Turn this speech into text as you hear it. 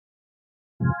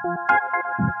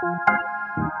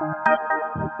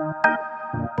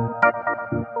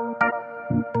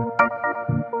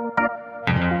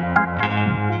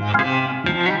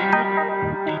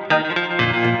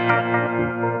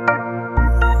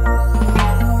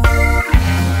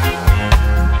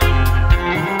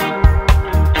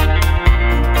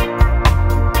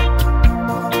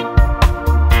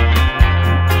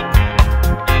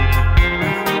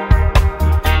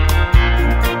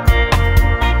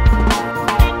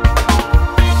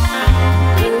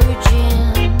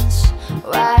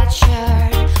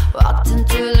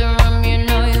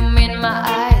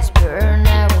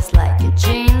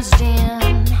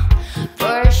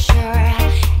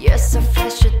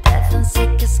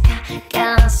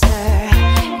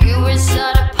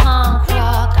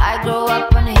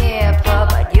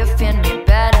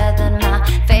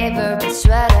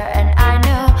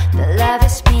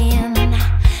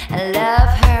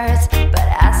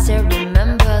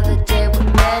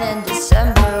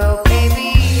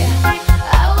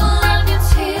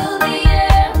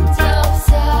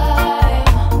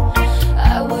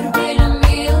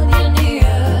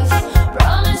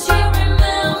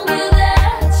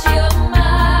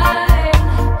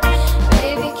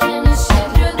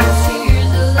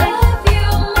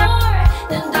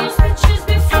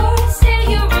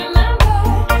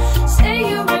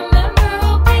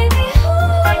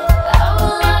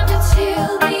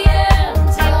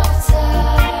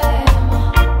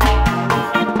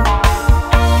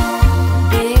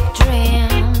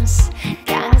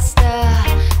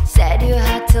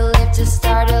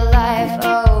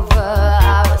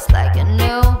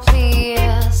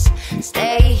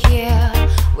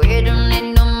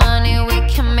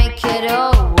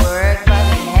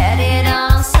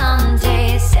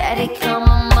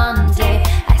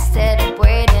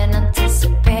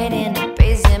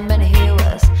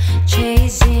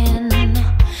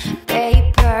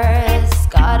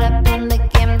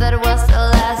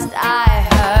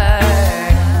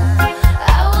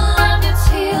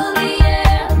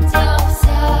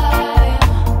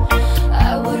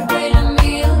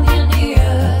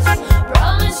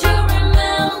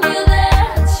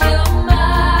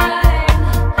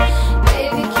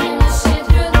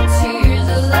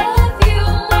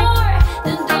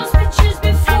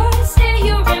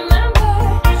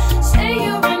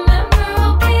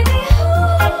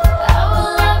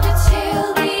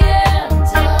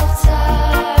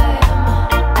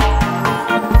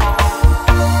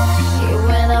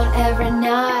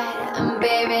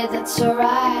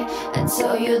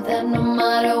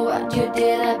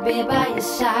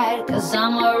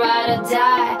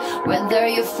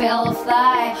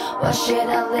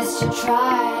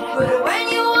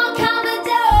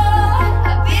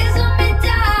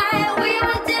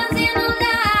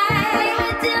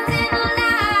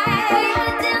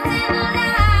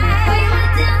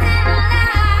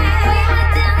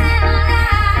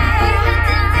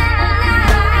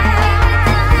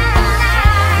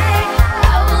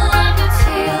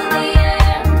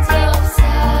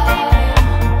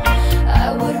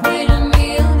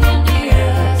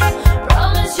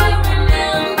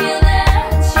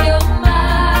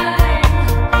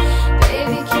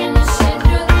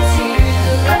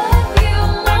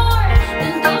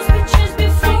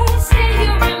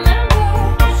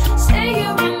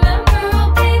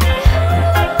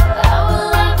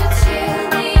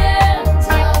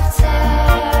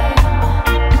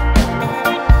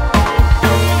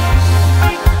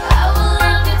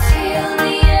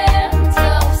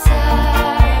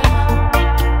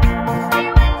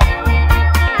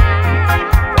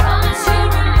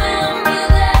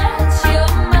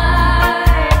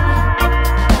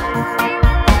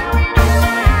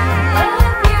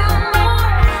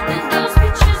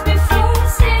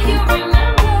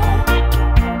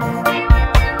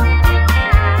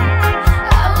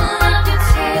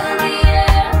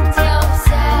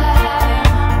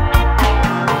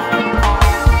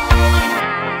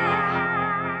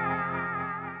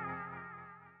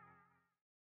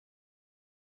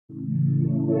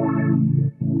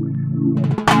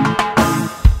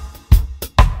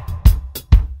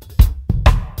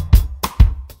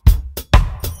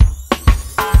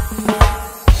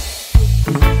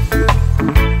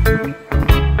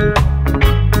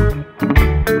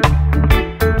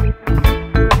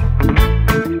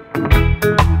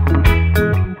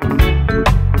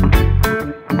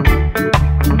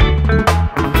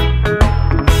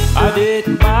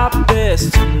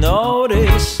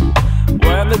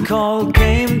call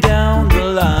came down the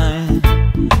line.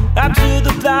 Up to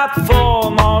the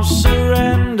platform of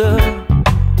surrender.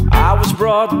 I was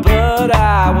broad but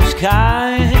I was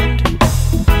kind.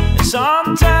 And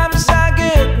sometimes I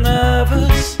get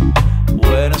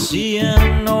see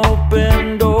an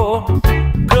open door.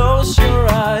 Close your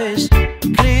eyes,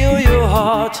 clear your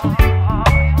heart.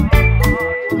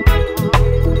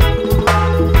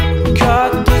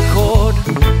 Cut the cord.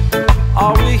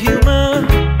 Are we human?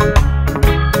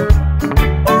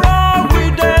 Or are we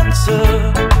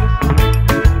dancer?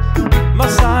 My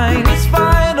sign is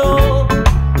vital.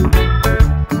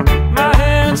 My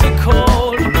hands are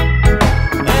cold.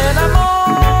 And I'm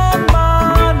on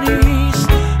my knees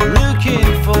looking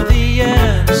for the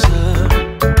answer.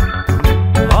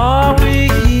 Are we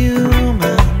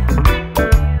human?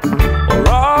 Or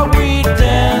are we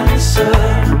dancer?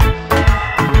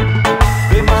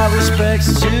 Pay my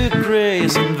respects to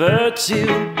grace and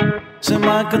virtue. Send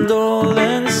my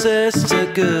condolences to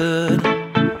good.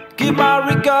 Give my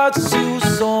regards to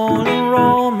soul and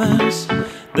romance.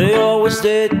 They always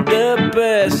did the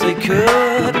best they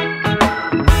could.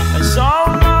 And so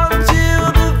long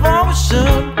till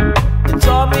devotion. It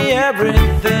taught me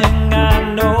everything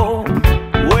I know.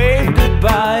 Wave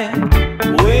goodbye,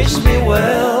 wish me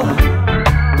well.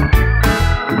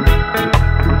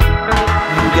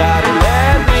 You gotta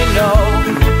let me know.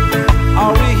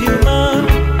 Are we human?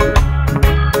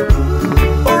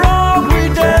 Or are we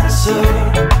dancer?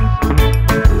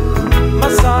 My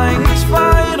sign is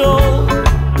vital.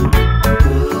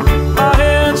 My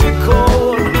hands are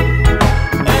cold.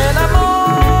 And I'm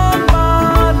on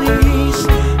my knees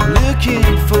looking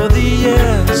for the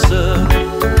answer.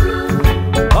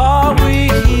 Are we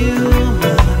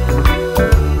human?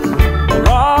 Or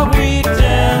are we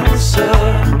dancer?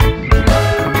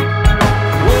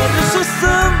 Will the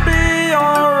system be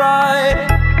alright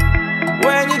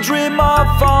when you dream of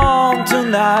home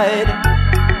tonight?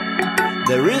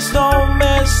 There is no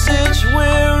message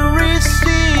we're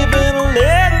receiving.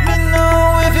 Let me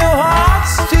know if your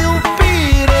heart's still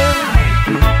beating.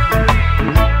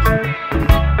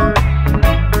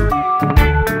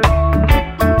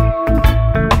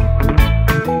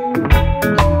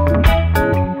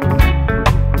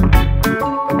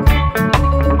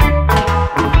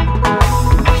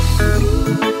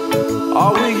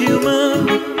 Are we human?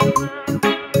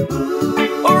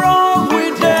 Or are we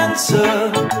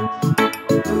dancer?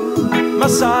 My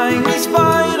sign is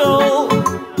vital.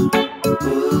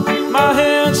 My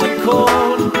hands are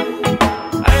cold.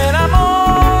 And I'm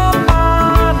on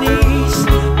my knees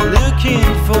looking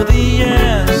for the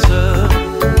answer.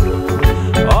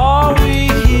 Are we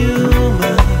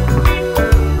human?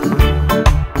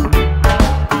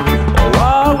 Or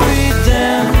are we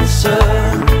dancer?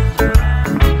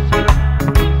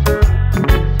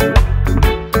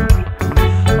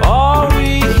 Are we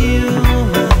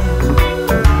human?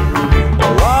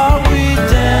 Or are we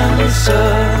dancer?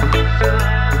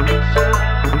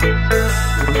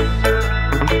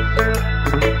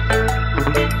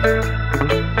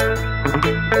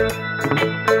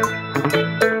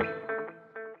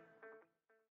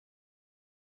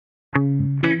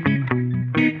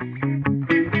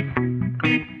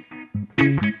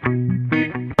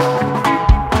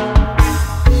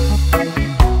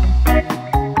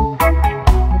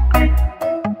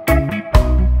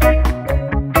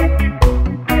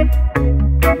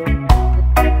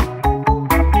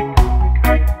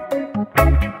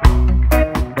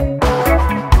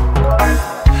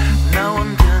 Now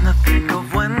I'm gonna think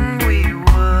of when we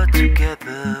were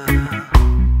together.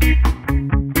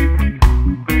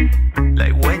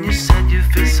 Like when you said you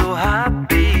feel so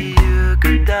happy you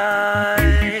could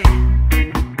die.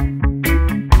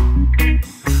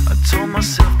 I told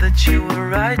myself that you were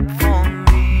right for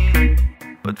me,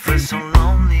 but felt so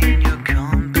lonely in your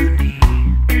company.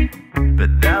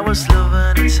 But that was love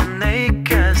and it's an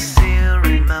ache I still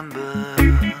remember.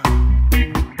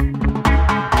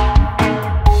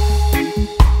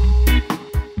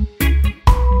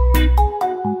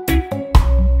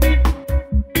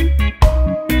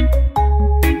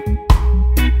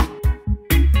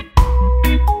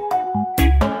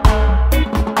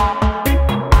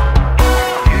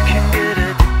 You can get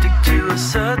addicted to a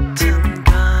certain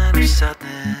kind of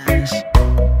sadness.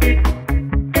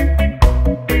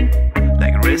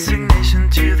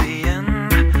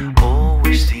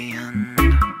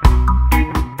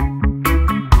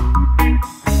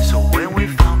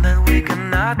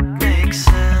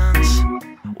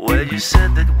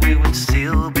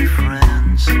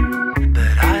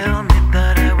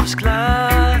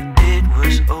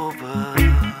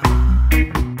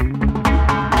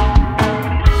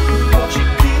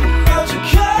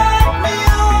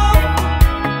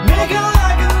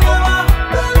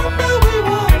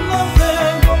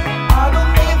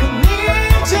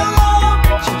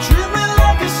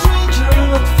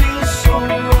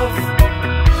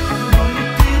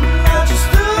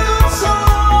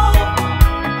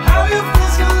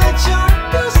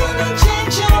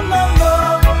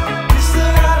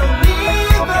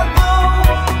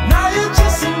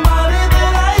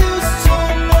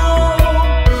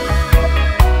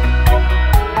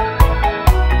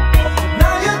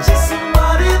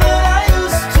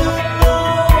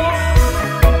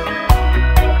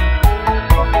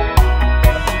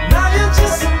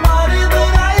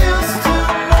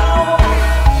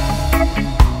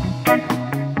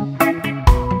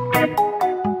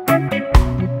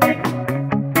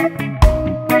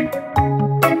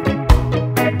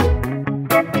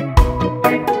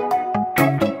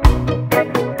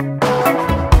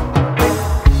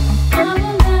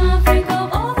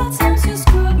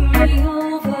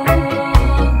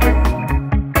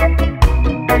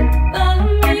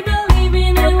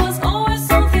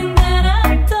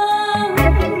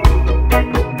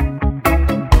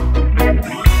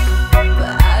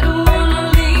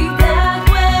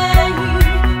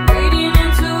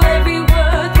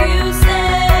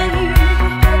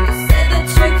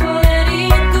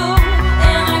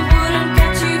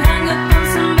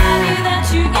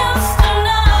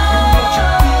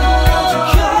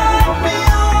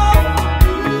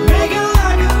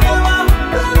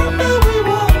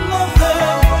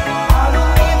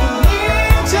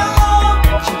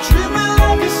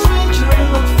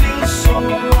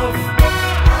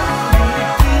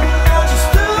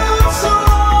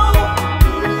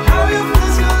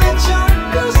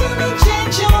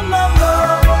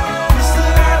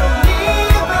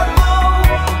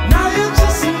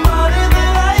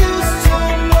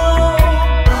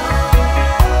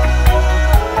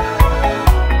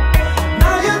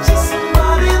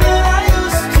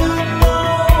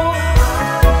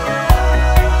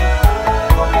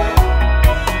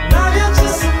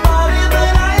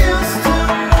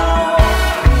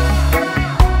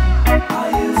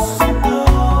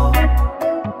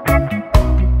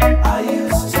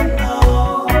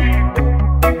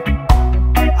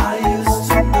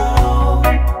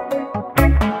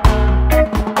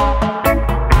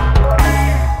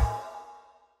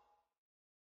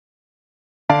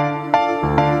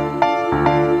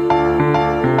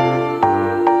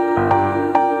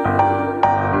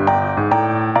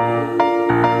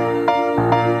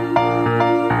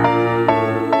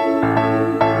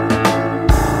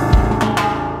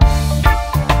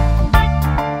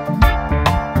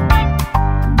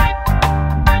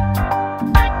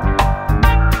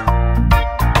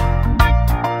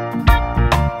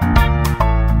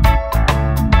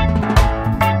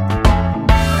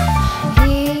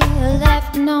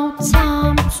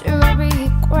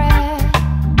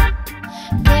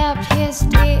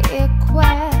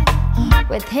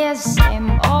 with his same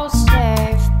old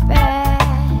safe bet.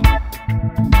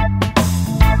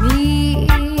 Me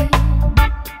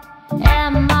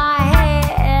and my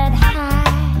head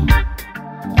high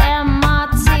and my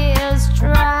tears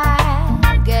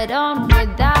dry. Get on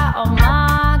without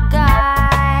my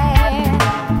guy.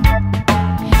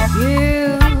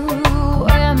 You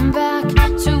went back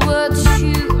to what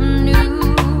you knew,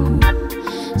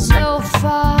 so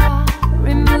far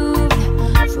removed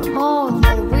from all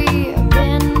that we've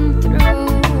been through.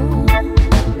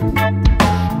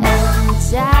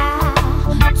 And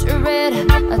I dread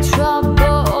a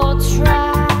troubled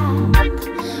track.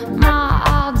 My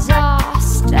odds are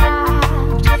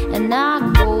stacked, and I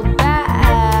go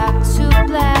back to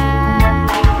black.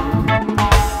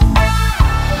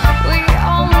 We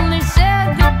only said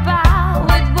goodbye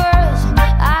with words.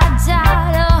 I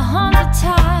died 100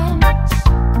 times.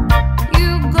 You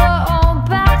go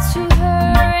back to her,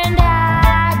 and I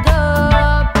go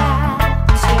back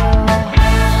to.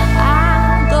 I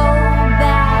go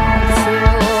back to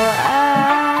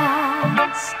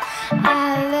us. I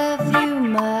love you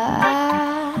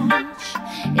much.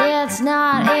 It's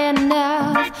not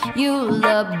enough. You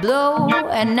love blow,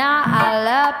 and I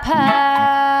love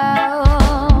pound.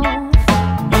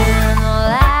 And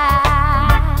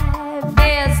life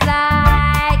is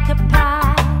like a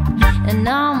pie, and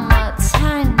I'm a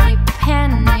tiny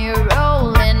penny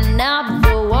rolling up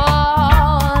the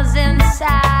walls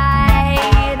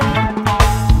inside.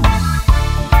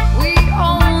 We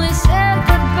only said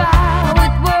goodbye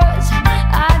with words.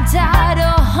 I died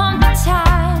 100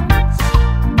 times.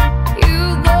 You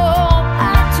go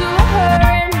back to her,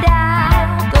 and I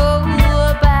go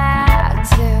back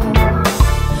to.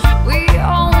 We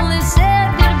only said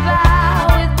goodbye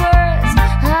with words.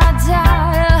 I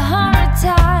died 100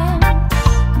 times.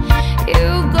 You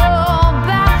go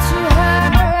back to her,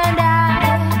 and I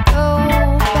go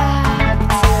back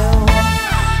to.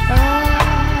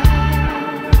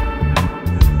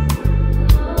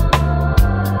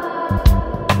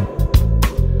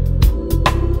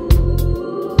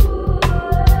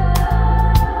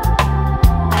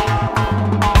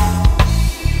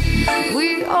 We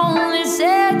only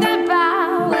said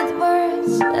goodbye with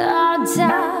words. I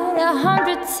died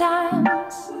 100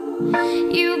 times.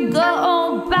 You go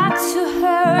back to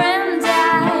her, and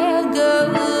I go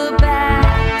back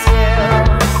to.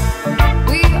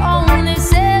 We only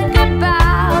said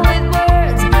goodbye with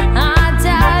words. I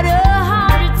died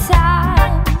 100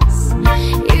 times.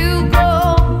 You go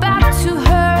back to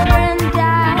her, and I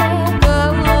go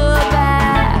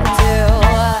back to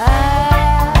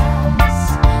us,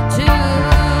 to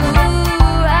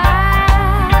us.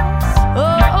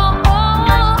 Oh, oh,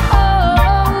 oh,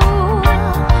 oh.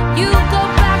 You go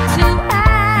back to us.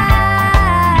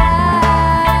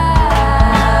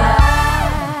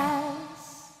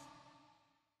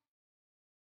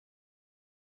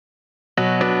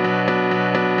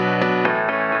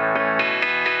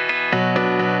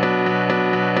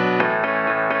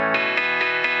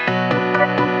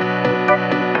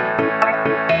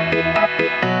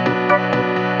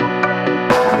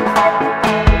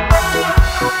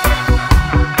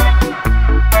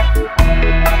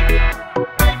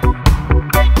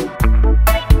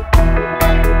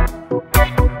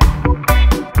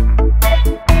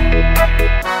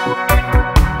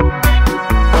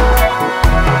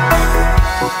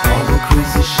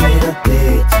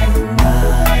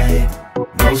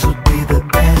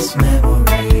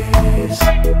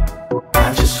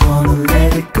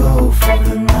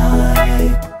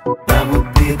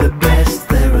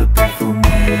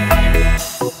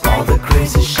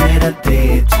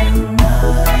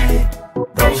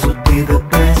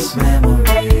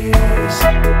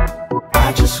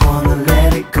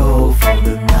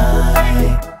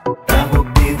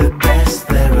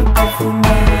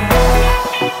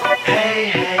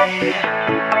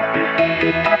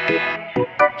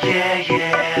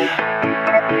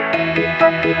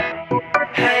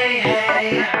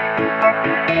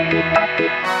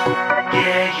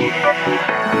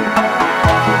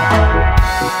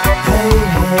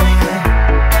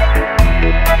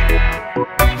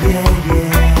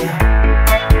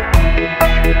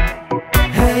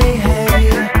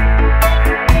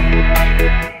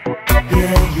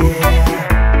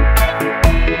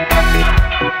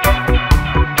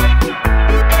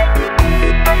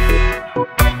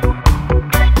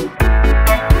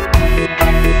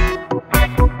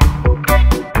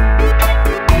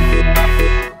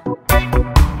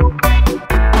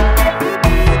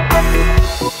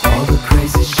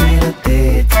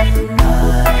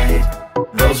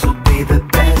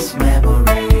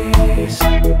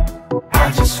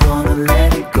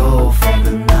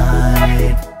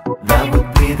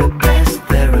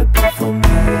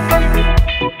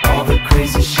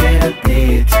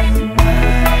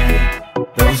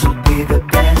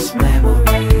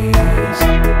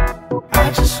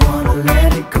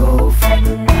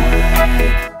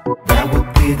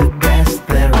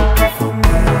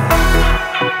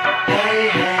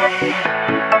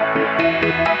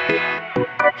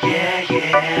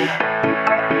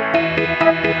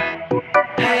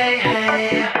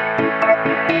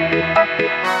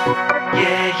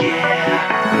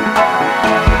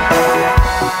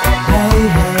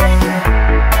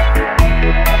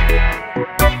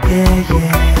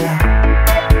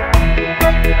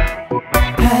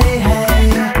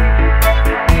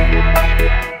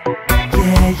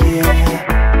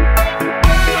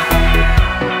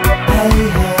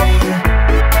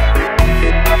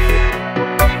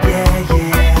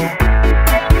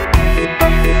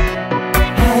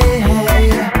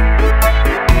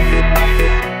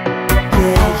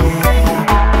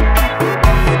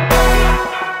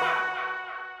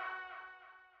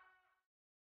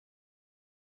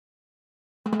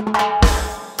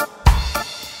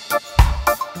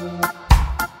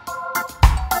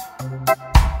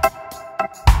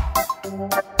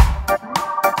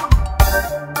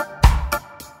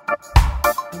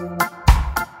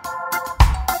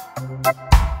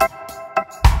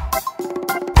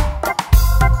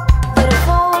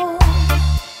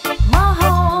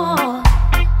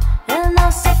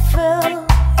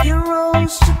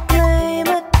 supposed to blame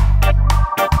it.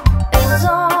 It was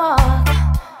dark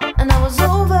and I was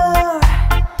over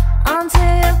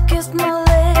until you kissed my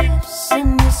lips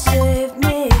and you saved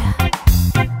me.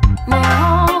 My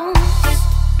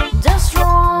arms just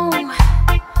wrong,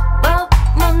 but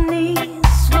my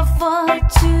knees were far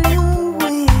too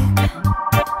weak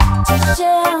to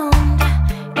stand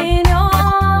in your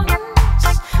arms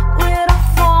without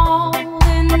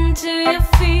falling into your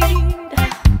feet.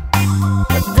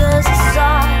 But there's a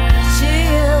side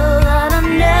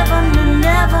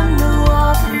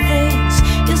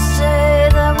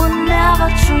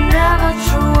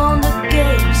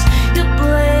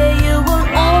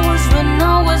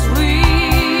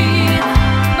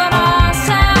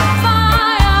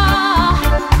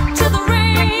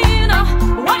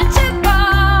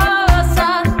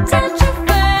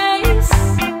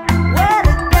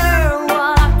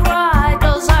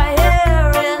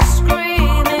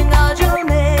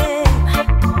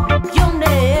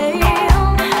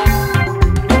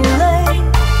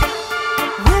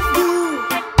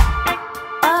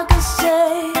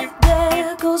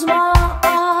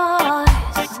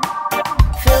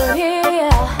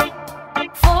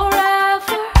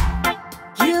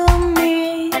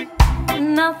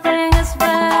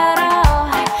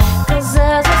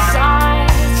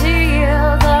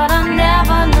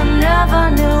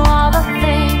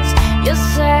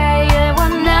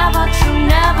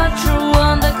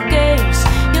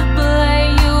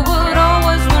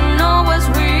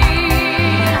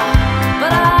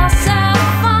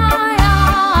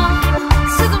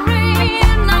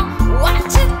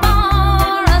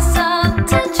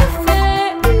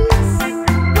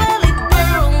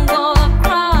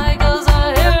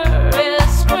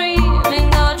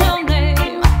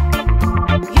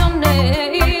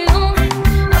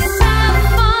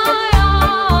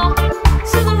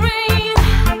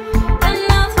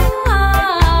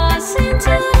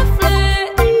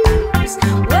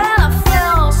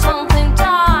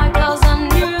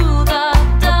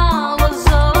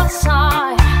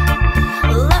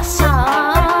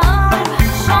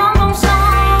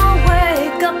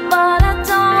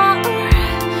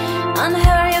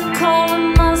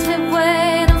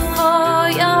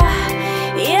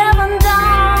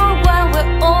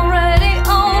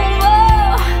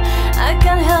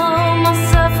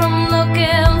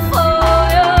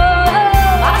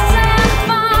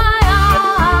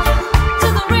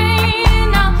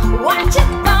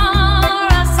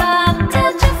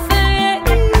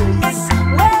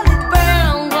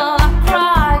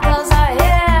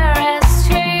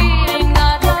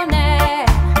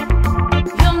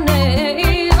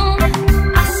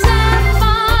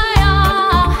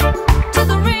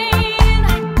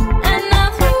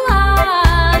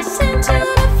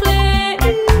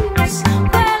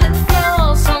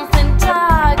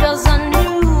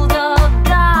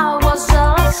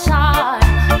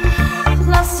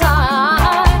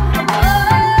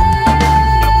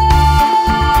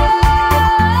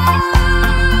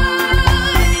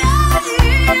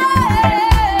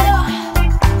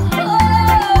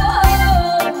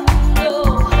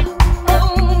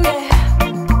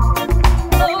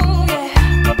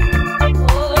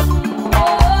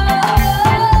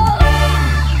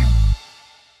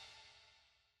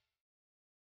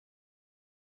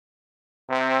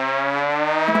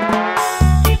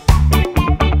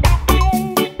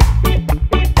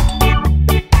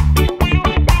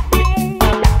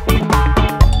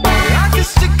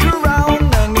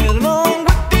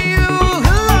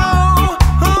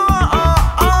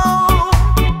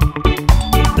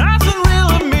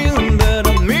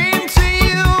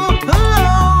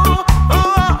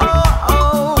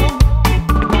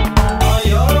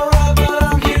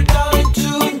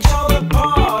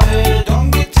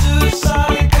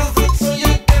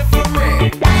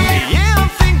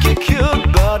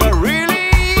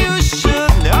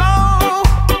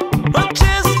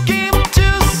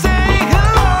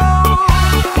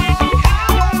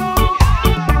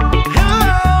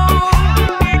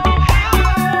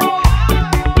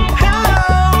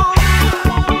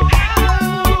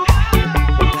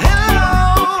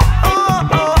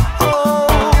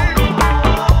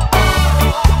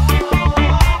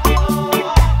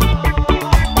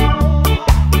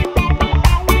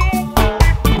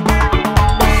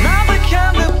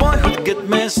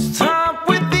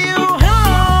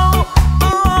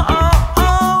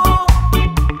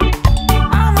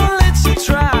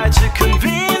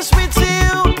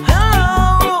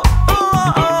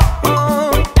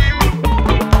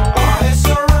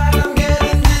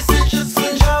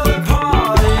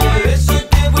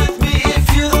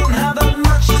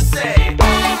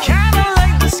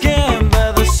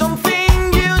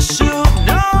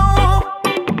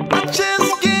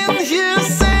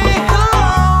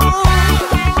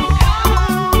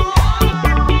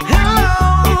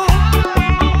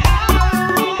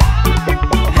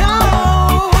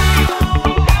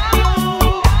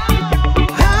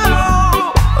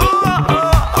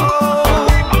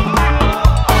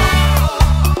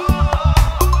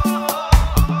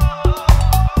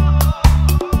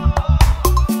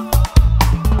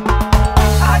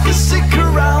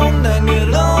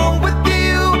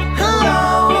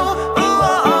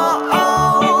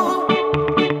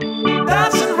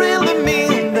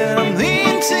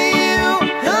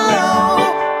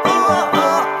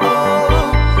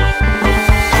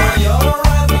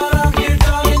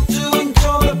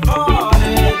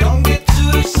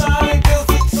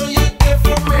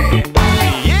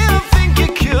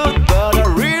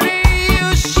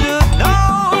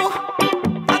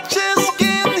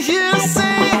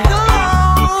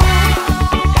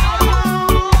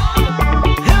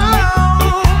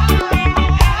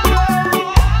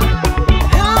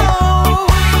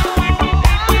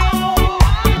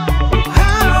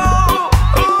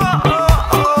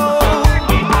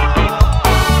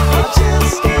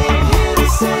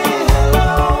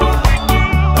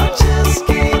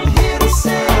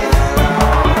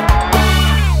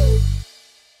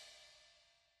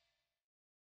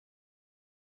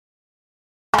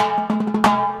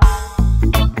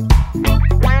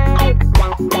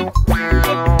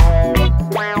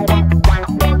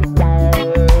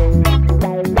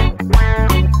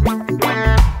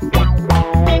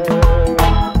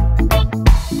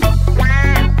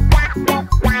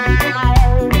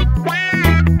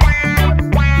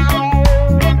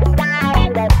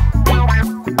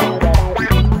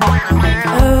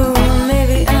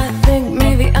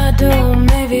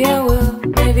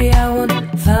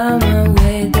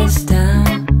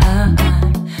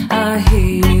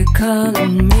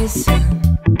calling me soon.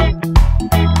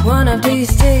 One of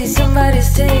these days, somebody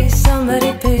stays,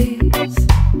 somebody pays.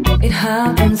 It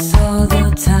happens all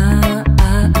the time.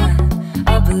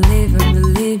 I believe and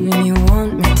believe in you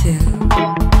want me to.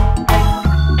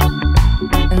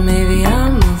 And maybe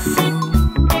I'm a fool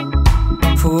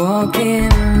for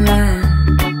walking in line.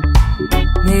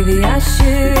 Maybe I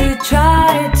should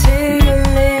try to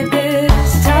live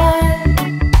this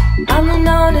time. I'm an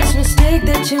honest mistake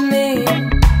that you made,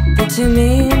 that you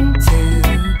mean to.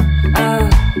 Oh,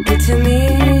 get to me.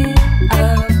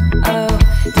 Oh, oh,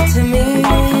 get to me.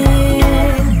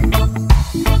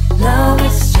 Love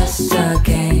is just a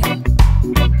game,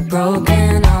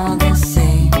 broken all the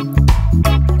same.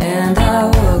 And I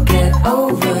will get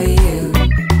over you.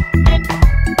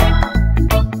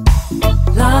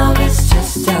 Love is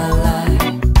just a lie,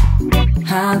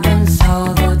 happens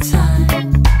all the time.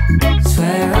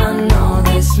 Swear I know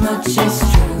this much is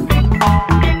true.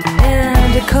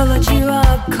 And I colored you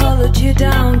up, colored you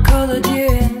down, colored you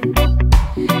in.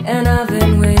 And I've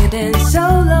been waiting so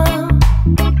long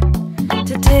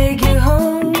to take you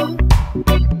home.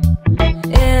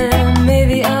 And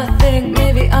maybe I think,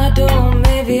 maybe I don't,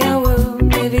 maybe I will,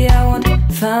 maybe I won't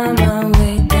find my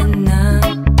way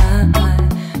tonight.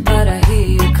 But I hear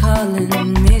you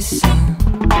calling me soon.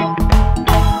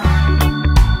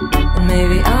 And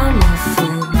maybe I'm a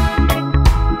fool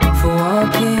for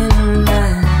walking in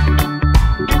line.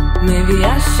 Maybe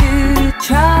I should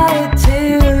try to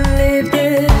live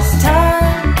this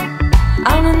time.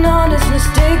 I'm an honest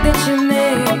mistake that you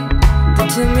made,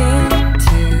 that you mean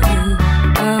to.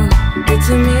 Oh, get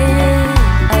to me.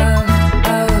 Oh,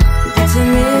 oh, get to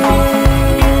me.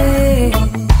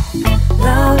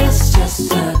 Love is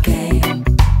just a game,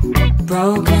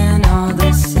 broken all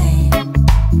the same.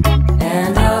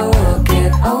 And I will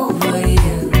get over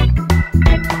you.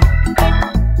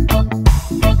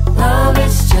 Love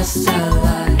is just a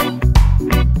lie,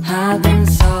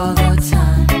 happens all the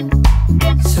time.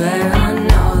 Swear I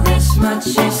know this much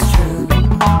is true.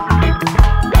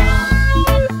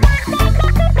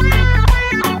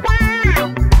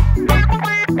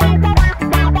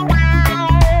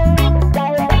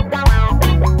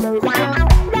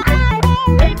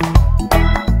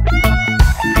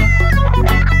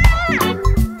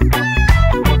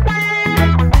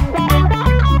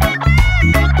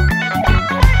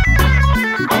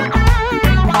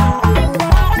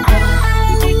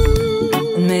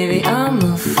 And maybe I'm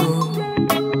a fool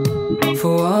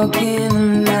for walking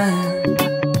in line.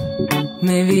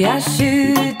 Maybe I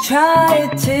should try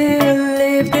to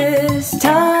live this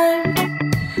time.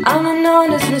 I'm an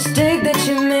honest mistake that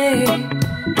you made,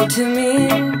 that you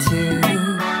mean to.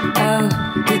 Oh,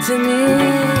 get to me.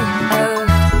 Oh,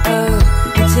 oh,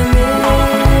 get to me.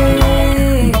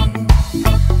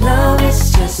 Love is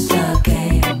just a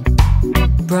game,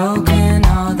 broken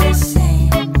all the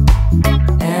same.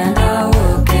 And I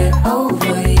will get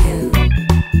over you.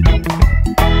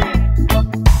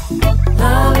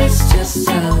 Love is just a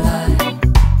lie,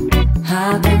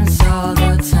 happens all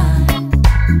the time.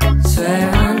 Swear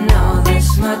I know this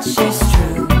much is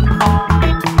true.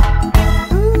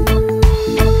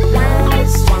 Love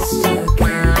is just a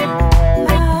game,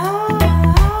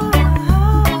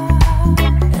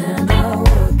 and I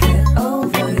will get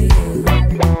over you.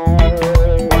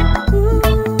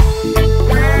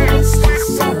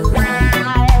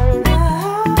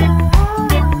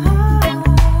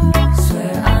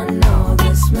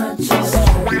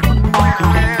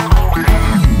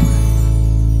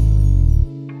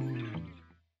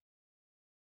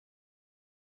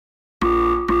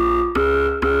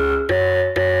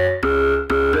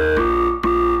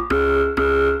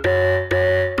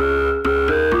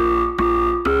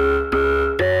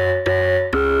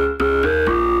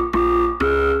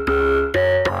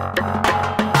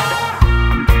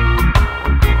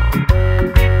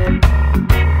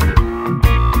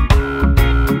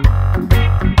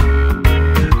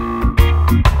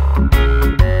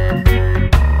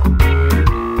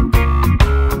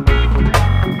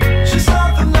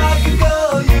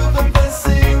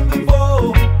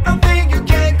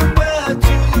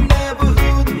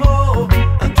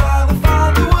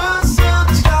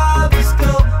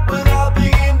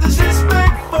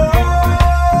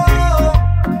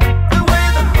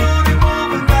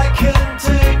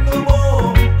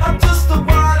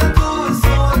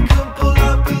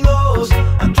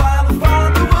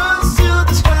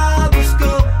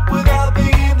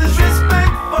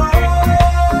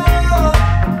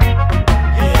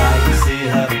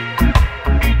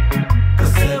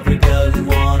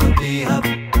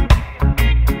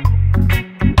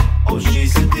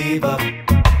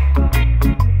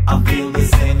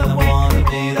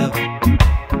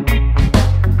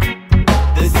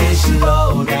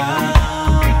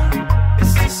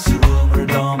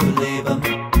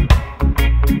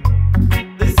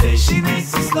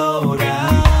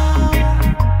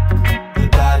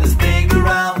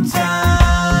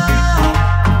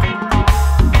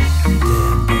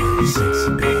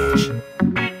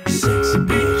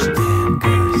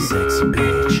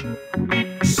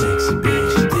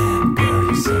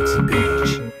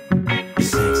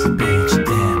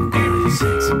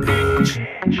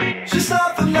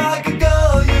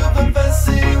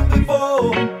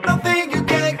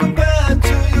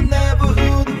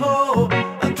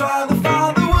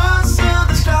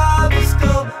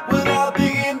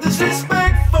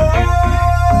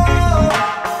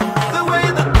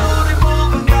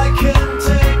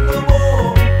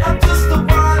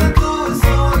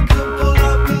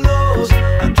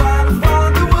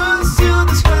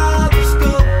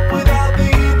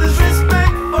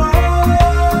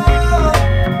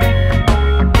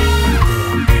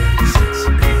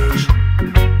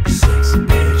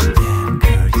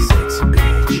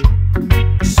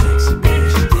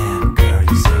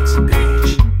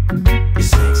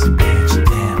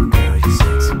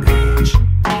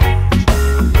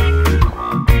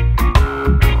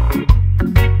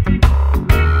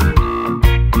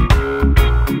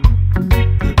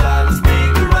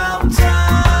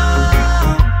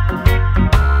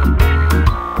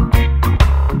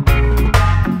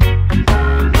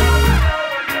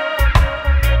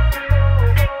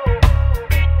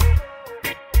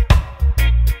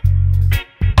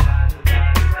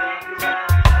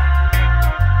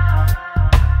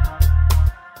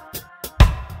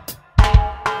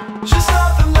 She's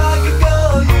nothing like a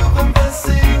girl you've been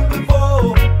fancying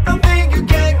before. Nothing you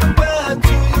can compare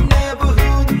to your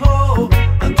neighborhood hoe.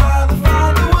 I'm trying to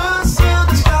find the words to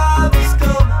describe this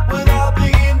girl without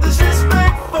being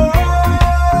disrespectful.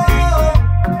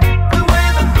 The way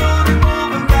the booty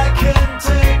moving, I can't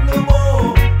take no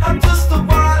more. I'm just a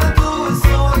while to do it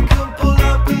so I can pull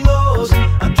up the lows.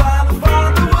 I'm trying to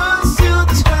find the words to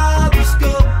describe this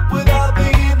girl without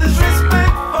being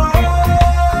disrespectful.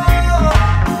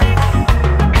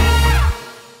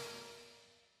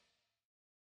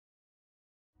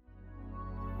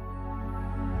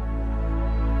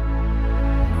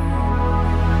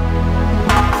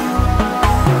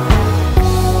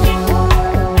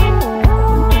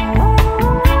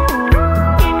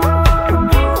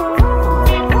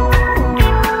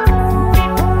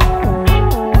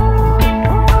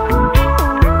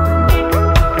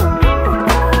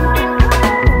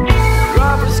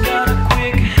 Robert's got a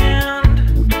quick hand.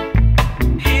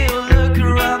 He'll look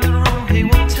around the room, he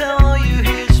won't tell you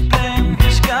his plan.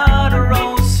 He's got a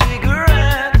rolled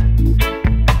cigarette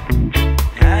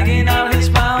hanging out his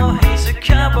mouth. He's a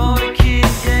cowboy kid,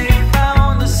 yeah, he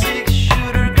found a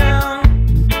 6-shooter gun.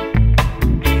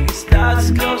 He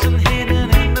starts closing hidden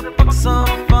in the box of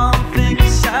fun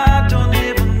things I don't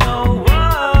even know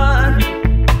what.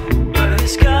 But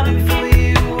he's coming for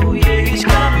you, yeah, he's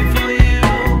coming for you.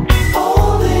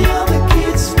 All the other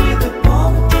kids with the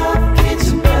pumped up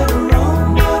kids better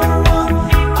run,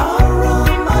 I'll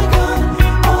run my gun.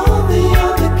 All the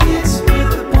other kids with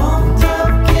the pumped up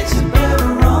kids better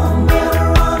run,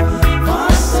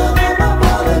 faster than my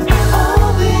bullet.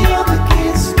 All the other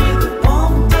kids with the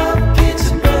pumped up kids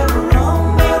better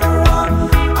run,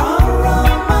 I'll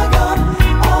run my gun.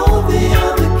 All the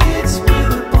other kids with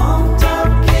the pumped up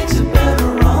kids better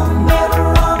run,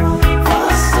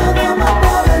 faster than my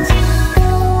bullet.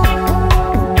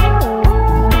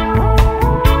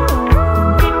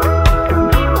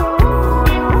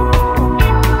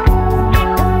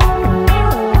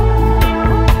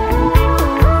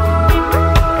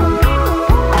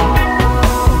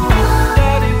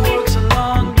 Daddy works a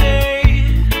long day.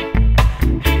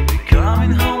 He'll be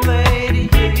coming home late.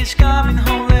 Yeah, he's coming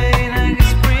home late, and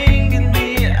he's bringing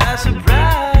me a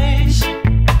surprise.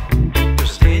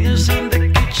 There's dinners in the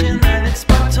kitchen, and it's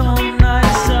about all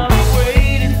night. So I've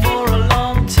waited for a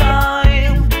long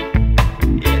time.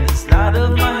 Yeah, the sleight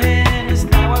of my hand is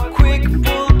now a quick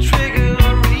pull trigger,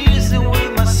 reason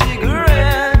with my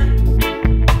cigarette.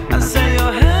 I say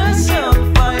your hands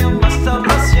on fire, must have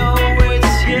lost your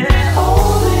wits, yeah.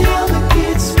 All the other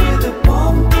kids with the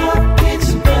pumped up kids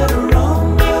better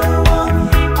run,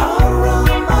 I'll run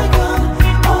my gun.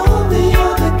 All the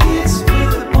other kids with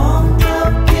the pumped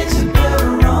up kids better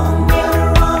run,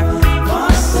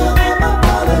 faster than my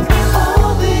bullet.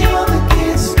 All the other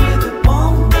kids with the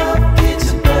pumped up kids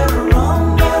better run,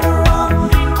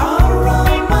 I'll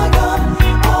run my gun.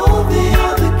 All the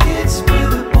other kids with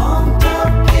the pumped up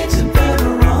kids better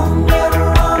run,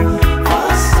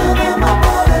 faster than my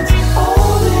bullet.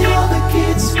 All the other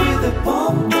kids with the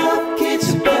pumped up kids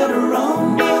better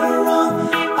run,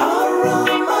 I'll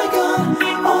run my gun.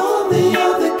 All the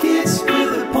other kids with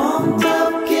the pumped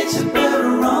up kids better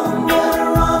run,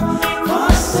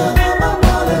 faster than my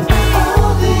bullet.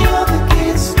 All the other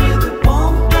kids with the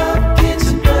pumped up kids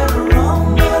better run,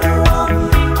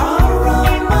 I'll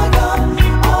run my gun.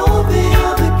 All the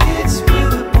other kids with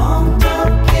the pumped up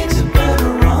kids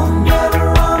better run,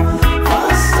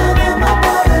 faster than my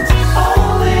bullet.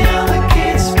 All the other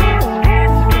kids.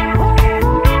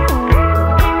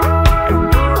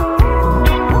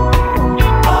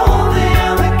 All the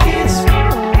other kids.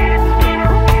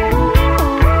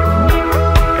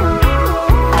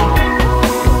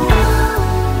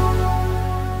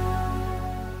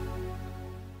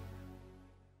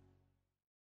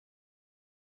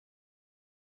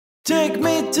 Take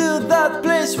me to that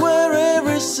place where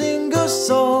every single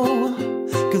soul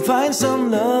can find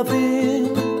some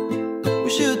loving. We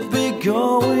should be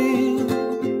going.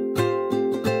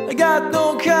 I got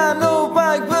no car, no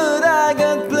bike, but I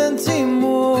got plenty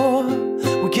more.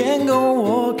 We can go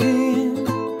walking.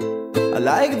 I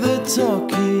like the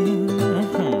talking.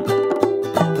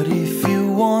 But if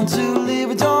you want to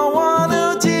leave, don't want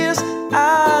no tears,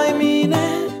 I mean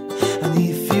it. And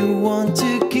if you want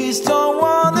to kiss, don't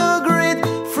want a greet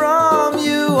from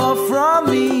you or from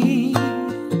me.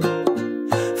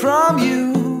 From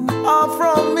you or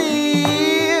from me.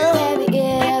 Baby,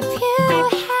 if you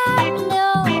have no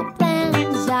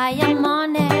plans, I am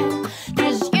on it.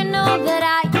 'Cause you know that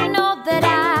I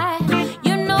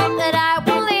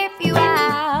won't leave you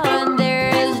out. And there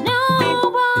is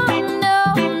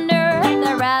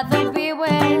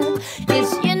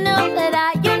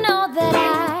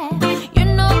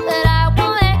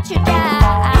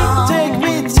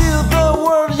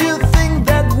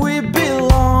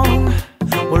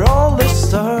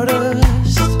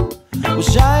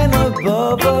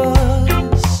of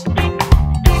us.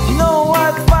 You know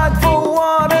I'd fight for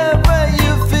whatever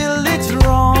you feel it's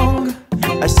wrong.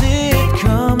 I see it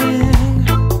coming,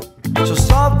 so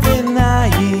stop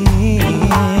denying.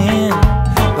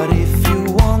 But if you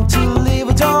want to leave,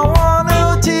 don't want no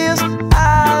tears,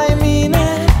 I mean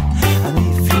it. And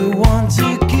if you want to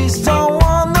kiss, don't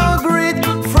want no greed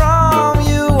from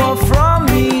you or from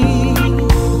me.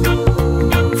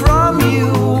 From you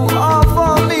or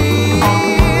from me.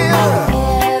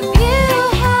 If you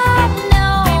have no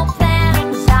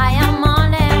plans, I am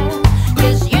on it.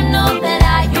 'Cause you know that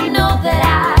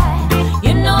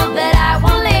I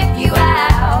won't leave you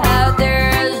out.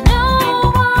 There's no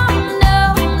one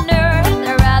on earth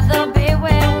I'd rather be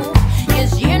with.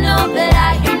 'Cause you know that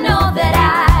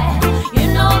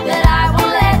I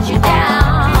won't let you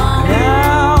down.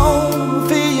 Now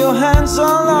feel your hands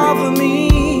all over me.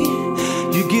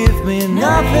 You give me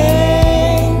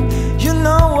nothing. You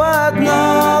know what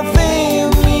nothing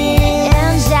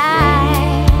means.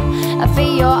 And I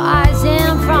feel your eyes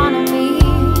in front of me,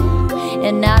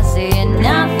 and I see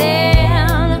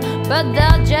nothing but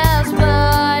that's just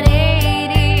what it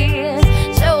is.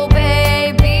 So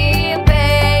baby,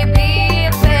 baby,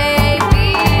 baby,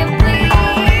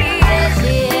 please.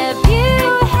 If you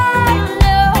have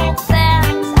no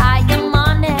plans, I am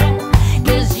on it.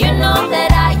 'Cause you know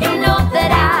that I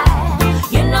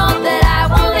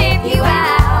won't leave you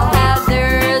out.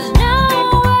 There's no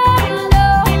one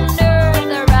on earth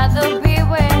I'd rather be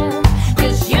with.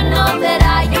 'Cause you know that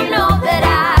I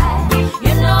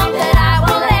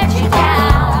won't let you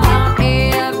down.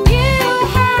 If you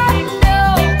have no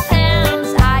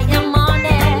plans, I am on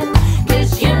it.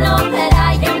 'Cause you know that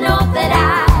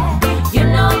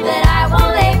I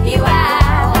won't leave you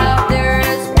out.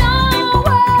 There's no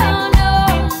one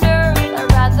on earth I'd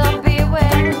rather be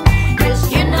with. 'Cause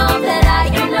you know that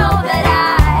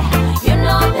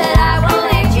I won't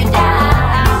let you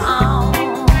down.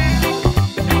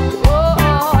 Oh,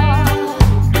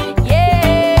 yeah.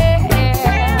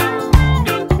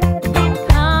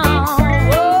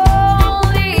 Won't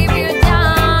leave you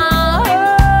down,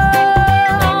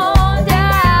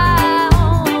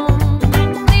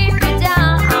 leave you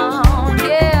down,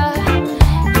 yeah.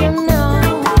 You know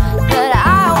that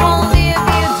I won't leave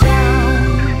you down.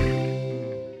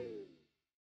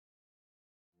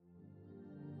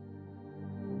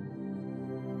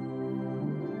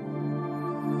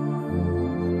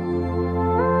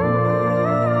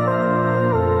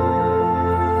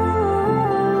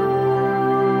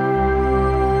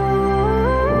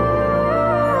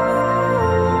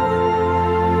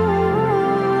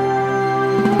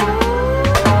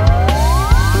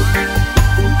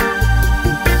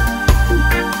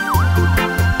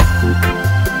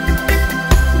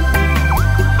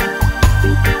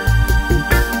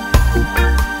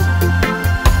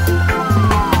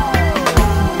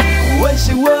 When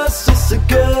she was just a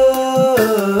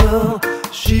girl,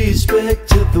 she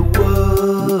expected the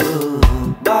world,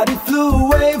 but it flew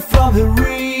away from her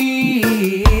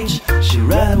reach. She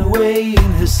ran away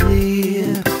in her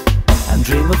sleep and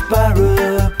dreamed of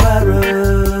paradise,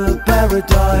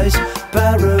 paradise,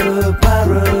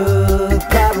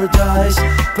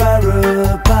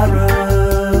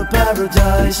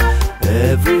 paradise.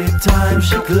 Every time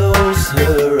she closed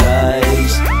her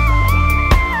eyes.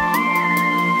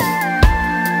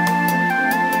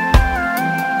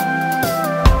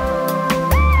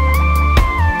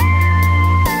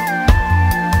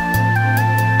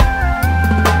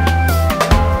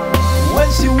 When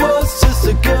she was just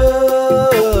a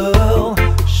girl,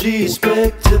 she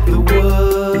expected the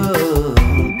world,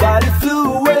 but it flew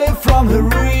away from her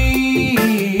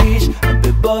reach, and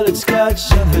the bullets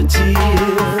catch on her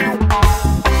teeth.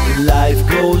 Life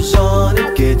goes on,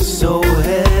 it gets so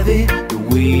heavy, the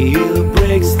wheel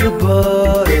breaks the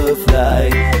butterfly.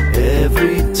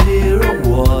 Every tear a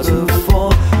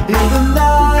waterfall. In the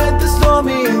night, the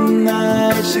stormy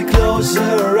night, she closed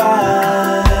her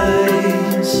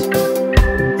eyes.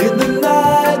 In the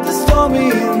night, the stormy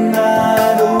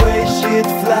night, away she'd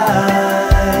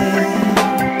fly.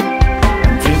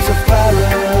 And dreams of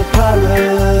paradise,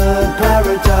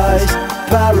 paradise,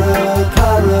 paradise,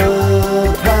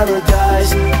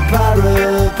 paradise.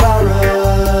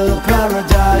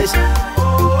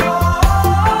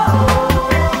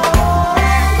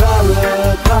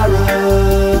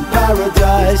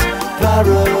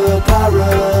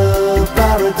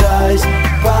 Paradise,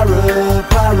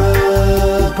 paradise,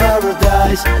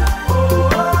 paradise.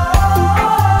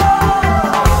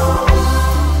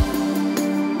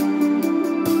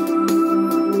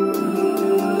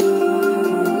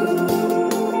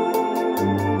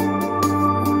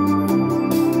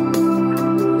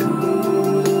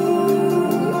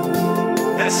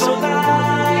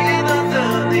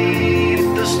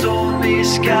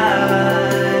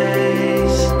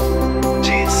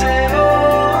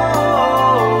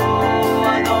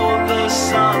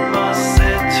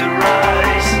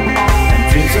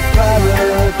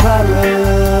 Paris.